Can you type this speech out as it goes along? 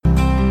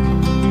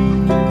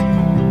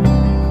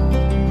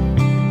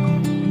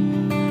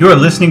You are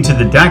listening to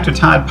the Dr.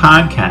 Todd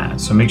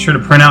Podcast, so make sure to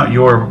print out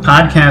your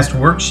podcast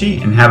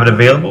worksheet and have it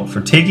available for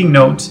taking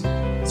notes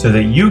so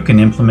that you can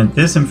implement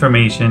this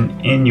information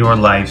in your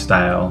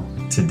lifestyle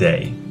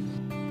today.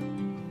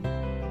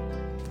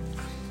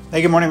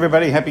 Hey, good morning,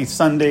 everybody. Happy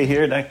Sunday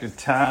here. Dr.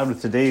 Todd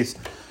with today's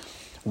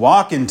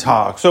Walk and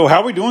Talk. So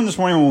how are we doing this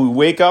morning when we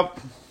wake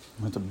up?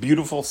 It's a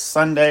beautiful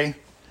Sunday.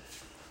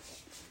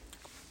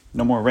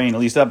 No more rain,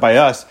 at least up by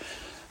us.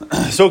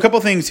 So a couple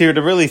things here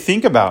to really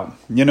think about.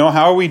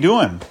 How are we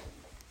doing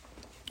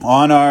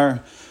on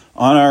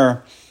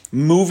our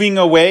moving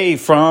away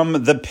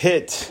from the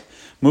pit,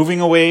 moving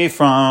away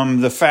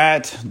from the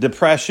fat,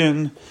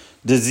 depression,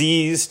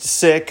 diseased,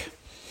 sick,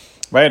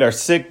 right? Our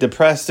sick,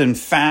 depressed, and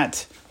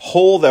fat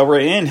hole that we're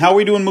in. How are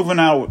we doing moving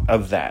out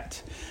of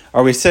that?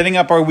 Are we setting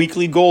up our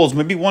weekly goals?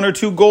 Maybe one or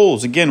two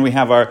goals. Again, we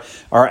have our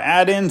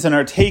add-ins and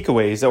our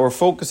takeaways that we're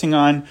focusing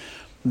on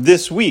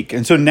this week.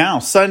 And so now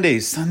Sunday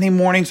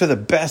mornings are the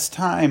best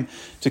time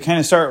to kind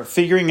of start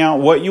figuring out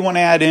what you want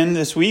to add in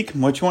this week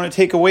and what you want to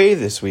take away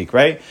this week,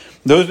 right?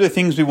 Those are the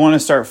things we want to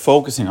start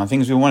focusing on,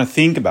 things we want to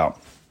think about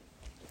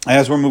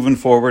as we're moving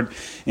forward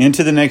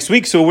into the next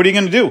week. So what are you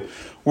going to do?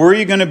 Where are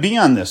you going to be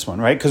on this one,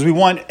 right? Because we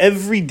want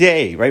every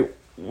day, right?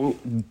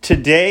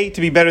 Today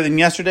to be better than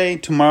yesterday,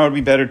 tomorrow to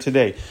be better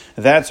today.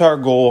 That's our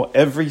goal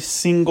every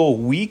single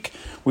week.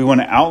 We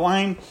want to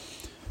outline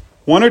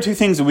one or two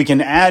things that we can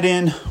add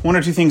in, one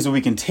or two things that we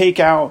can take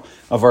out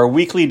of our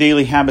weekly,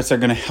 daily habits that are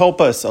going to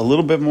help us a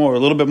little bit more,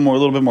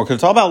 because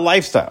it's all about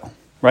lifestyle,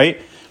 right?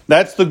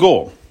 That's the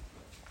goal.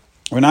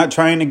 We're not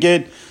trying to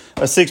get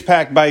a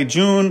six-pack by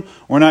June.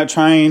 We're not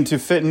trying to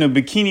fit in a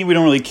bikini. We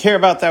don't really care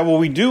about that. What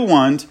we do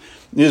want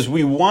is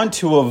we want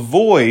to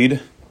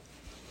avoid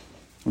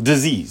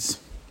disease.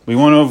 We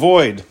want to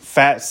avoid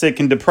fat, sick,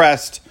 and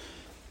depressed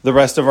the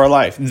rest of our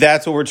life.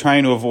 That's what we're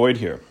trying to avoid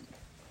here.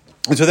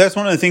 And so that's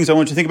one of the things I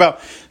want you to think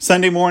about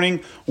Sunday morning.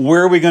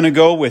 Where are we going to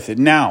go with it?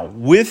 Now,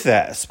 with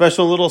that,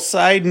 special little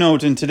side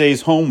note in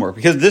today's homework,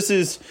 because this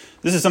is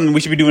something we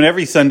should be doing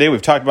every Sunday.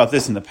 We've talked about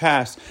this in the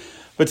past.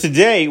 But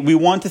today, we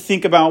want to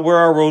think about where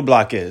our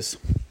roadblock is.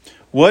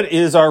 What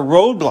is our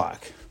roadblock?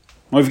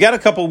 Well, we've got a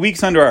couple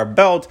weeks under our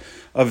belt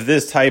of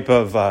this type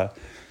of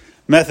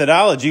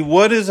methodology.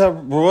 What is a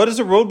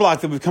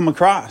roadblock that we've come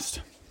across?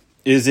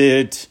 Is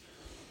it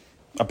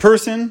a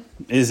person?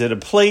 Is it a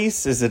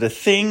place? Is it a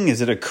thing? Is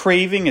it a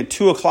craving at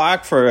 2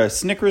 o'clock for a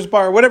Snickers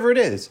bar? Whatever it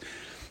is.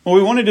 What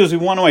we want to do is we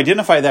want to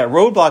identify that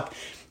roadblock,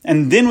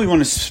 and then we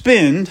want to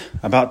spend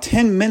about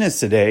 10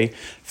 minutes a day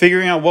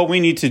figuring out what we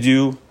need to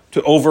do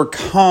to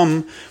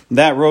overcome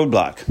that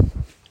roadblock.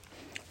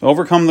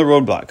 Overcome the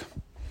roadblock.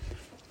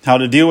 How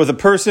to deal with a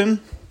person,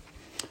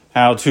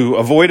 how to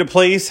avoid a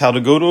place, how to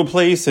go to a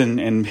place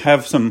and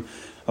have a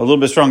little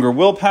bit stronger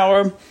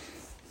willpower.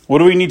 What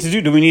do we need to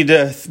do? Do we need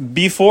to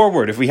be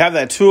forward? If we have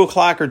that 2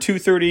 o'clock or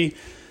 2:30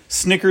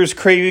 Snickers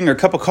craving or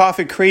cup of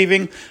coffee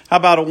craving, how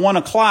about at 1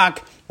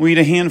 o'clock we eat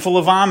a handful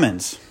of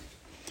almonds?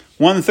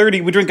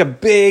 1:30 we drink a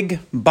big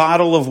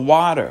bottle of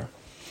water.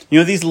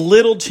 These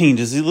little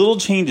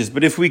changes.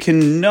 But if we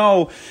can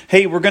know,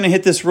 hey, we're going to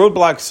hit this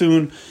roadblock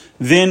soon,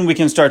 then we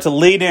can start to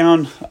lay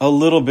down a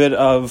little bit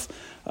of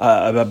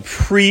a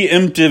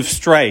preemptive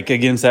strike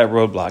against that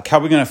roadblock. How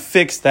are we going to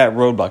fix that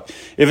roadblock?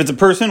 If it's a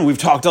person, we've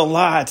talked a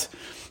lot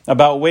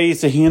about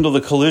ways to handle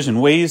the collision,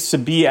 ways to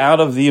be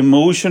out of the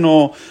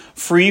emotional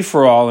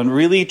free-for-all and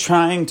really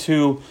trying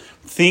to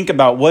think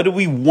about what do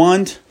we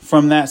want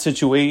from that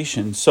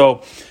situation.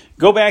 So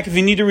go back if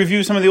you need to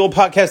review some of the old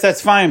podcasts,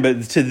 that's fine.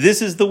 But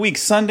this is the week,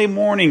 Sunday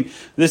morning.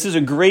 This is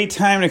a great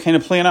time to kind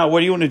of plan out what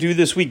do you want to do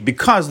this week,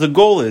 because the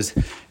goal is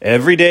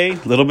every day,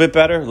 a little bit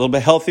better, a little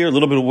bit healthier, a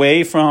little bit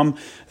away from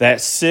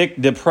that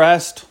sick,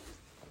 depressed,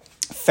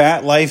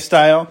 fat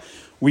lifestyle.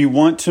 We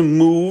want to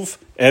move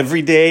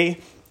every day,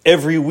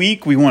 every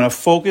week. We want a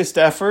focused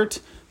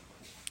effort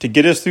to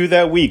get us through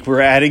that week. We're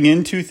adding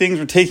in two things.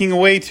 We're taking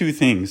away two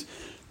things.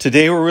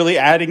 Today, we're really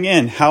adding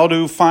in how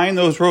to find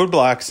those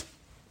roadblocks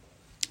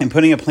and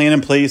putting a plan in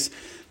place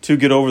to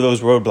get over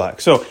those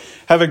roadblocks. So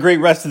have a great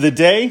rest of the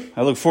day.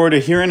 I look forward to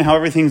hearing how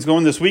everything's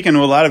going this week. I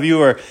know a lot of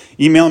you are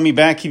emailing me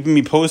back, keeping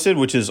me posted,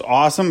 which is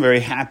awesome. Very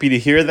happy to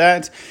hear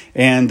that.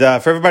 And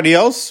for everybody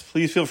else,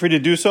 please feel free to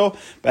do so.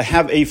 But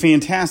have a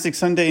fantastic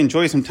Sunday.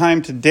 Enjoy some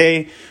time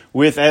today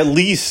with at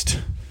least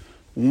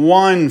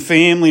one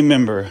family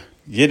member.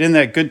 Get in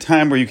that good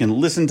time where you can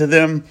listen to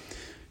them.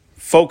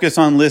 Focus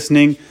on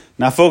listening.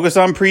 Not focused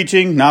on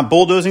preaching, not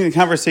bulldozing the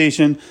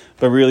conversation,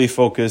 but really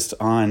focused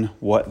on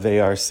what they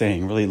are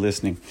saying, really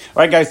listening.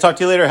 All right, guys, talk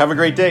to you later. Have a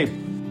great day.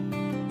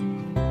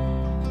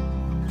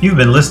 You've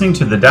been listening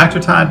to the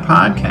Dr. Todd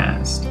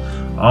Podcast.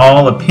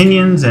 All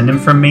opinions and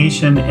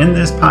information in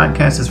this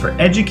podcast is for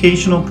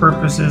educational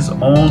purposes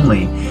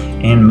only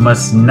and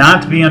must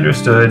not be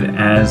understood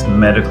as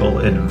medical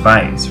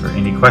advice. For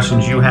any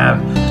questions you have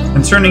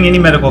concerning any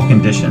medical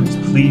conditions,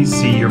 please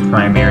see your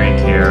primary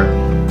care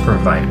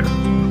provider.